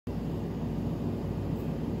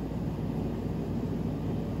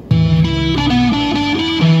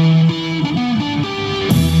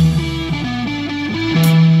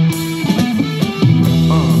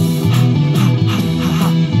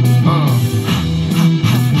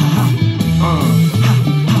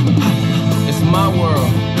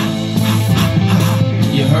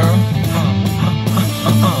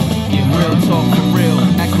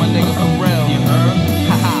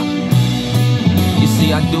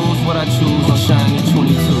lose what I choose on shiny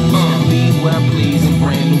 22s. Be where I please in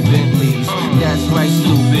brand new Bentleys. That's right,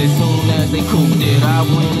 stupid. Soon as they cooped it, I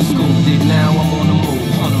went and scooped it. Now I'm on the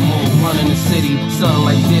move, running the city. Son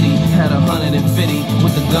like Diddy, had 150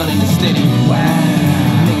 with the gun in the city. Wow.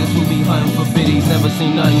 Niggas who be hunting for biddies, never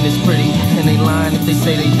seen nothing this pretty. And they lying if they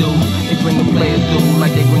say they do. They bring the player through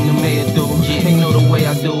like they bring the mayor through. They know the way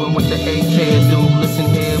I do and what the AK do. Listen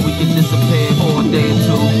here, we can disappear for a day or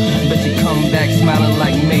two. Bet you come back smiling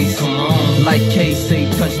like Mace. Like K say,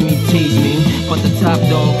 touch me, tease me. But the top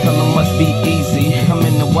dog color must be easy. I'm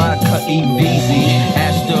in the wide cut EVZ.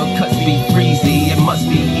 Astor cuts be freezy. It must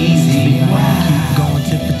be easy. Keep going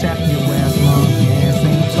tip for tap your ass, mom. Yes,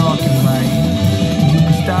 ain't talking right. You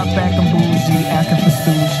can stop back and bougie, asking for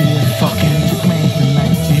sushi. Fucking ain't your plans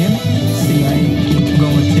tonight, Jim. See, I ain't keep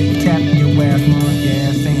going tip for tap your ass, mom.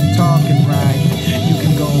 Yes, ain't talking right. You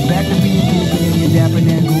can go back to being goofy and you're dapper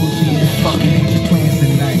than Gucci. Fucking ain't your plans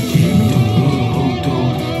tonight, Jim.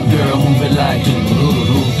 Girl, move it like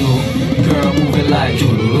do-do-do-do-do. Girl, move it like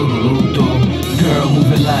do-do-do-do-do. Girl,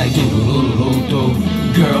 move it like do-do-do-do-do.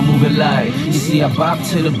 Girl, move it like. You see, I bop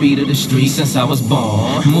to the beat of the street since I was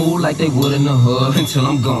born. Move like they would in the hood until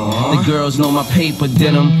I'm gone. The girls know my paper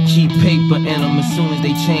denim, keep paper in them. As soon as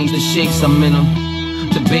they change the shapes, I'm in them.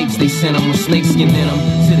 The babes, they send them with snakeskin in them.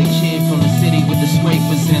 To the kid from the city with the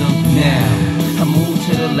scrapers in them. Now, I move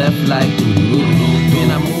to the left like do-do-do-do.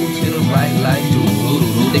 Then I move to the right like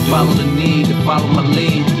do-do-do-do. They follow the need, they follow my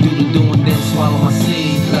lead. Do-do-do and then swallow my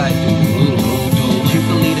seed like do-do-do-do. You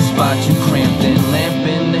can lead a spot, you cramped in. Lamp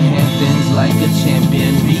in the Hamptons like a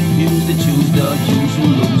champion. Beat views to choose the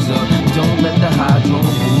usual loser. Don't let the hydro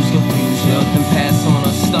rules confuse ya. Then pass on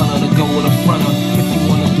a stunner to go with a fronter. If you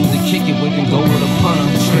wanna do the kick it, we can go with a punter.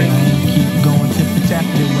 Keep going tip for tap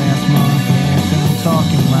your ass, mom. Yes, ain't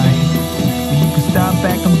talking right. You can stop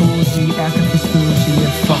back and bougie, asking for sushi.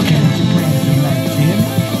 Fucking ain't your plans tonight, Jim.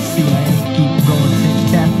 See, I ain't keep going tip for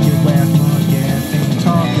tap your ass, mom. Yes, ain't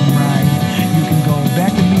talking right. You can go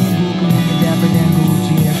back to being goofy and you're dapper than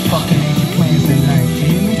Gucci. Fucking ain't your plans tonight,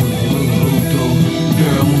 Jim.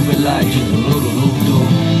 Girl, move it like do-do-do-do-do.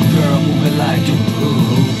 Girl, move it like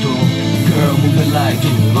do-do-do-do-do. Girl, move it like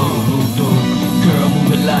do-do-do-do-do. Girl,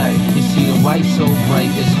 move it like. You see the white so bright,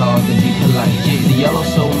 it's hard to be polite. The yellow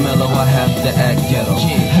so mellow, I have to act ghetto.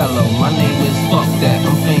 Hello, my name is fuck that.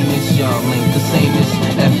 I'm famous, y'all ain't the same as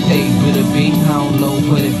F.A. Could it be? I don't know,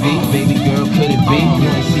 could it be? Baby girl, could it be? You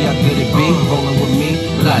ain't see how good it be? Rolling with me,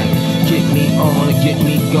 like get me on or get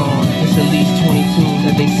me gone. It's at least 22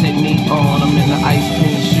 that they sent me on. I'm in the ice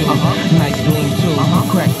cream shoe, nice gleam too.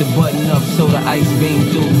 Crack the button up so the ice beam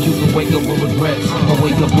through. You can wake up with regrets or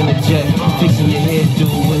wake up in a jet, fixing your hairdo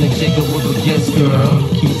in a jigger with baguettes,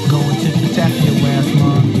 girl. Keep going tip for tap your ass,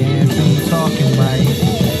 mom. Yes, ain't talking right.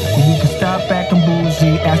 You can stop back and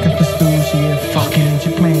bougie, asking for sushi. Fucking ain't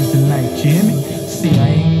your plans tonight, Jimmy. See,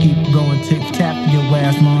 I ain't keep going tip for tap your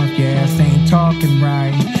ass, mom. Yes, ain't talking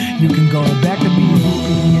right. You can go back to being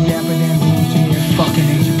goofy and you're dapper than Gucci. Fucking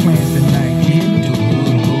ain't your plans tonight, Jimmy.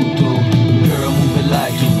 Do-do-do-do-do. Girl, move it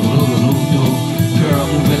like do-do-do-do-do. Girl,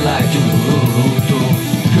 move it like do-do-do-do-do.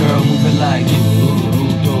 Girl, move it like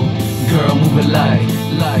do-do-do-do-do. Girl, move it like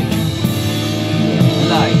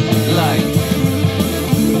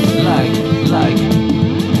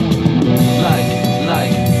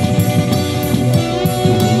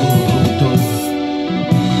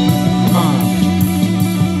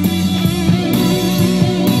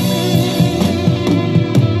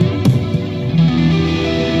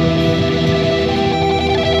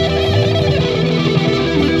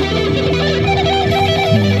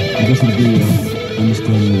guess it'd be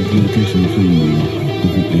understanding the communication between the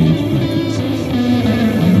different age brackets.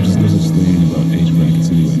 There's no such thing about age brackets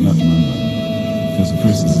anyway, not in my mind. Because a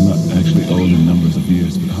person is not actually old in numbers of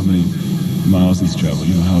years, but how many miles he's traveled,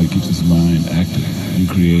 you know, how he keeps his mind active and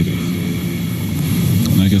creative.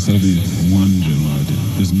 And I guess that'd be one general idea.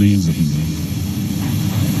 There's millions of them.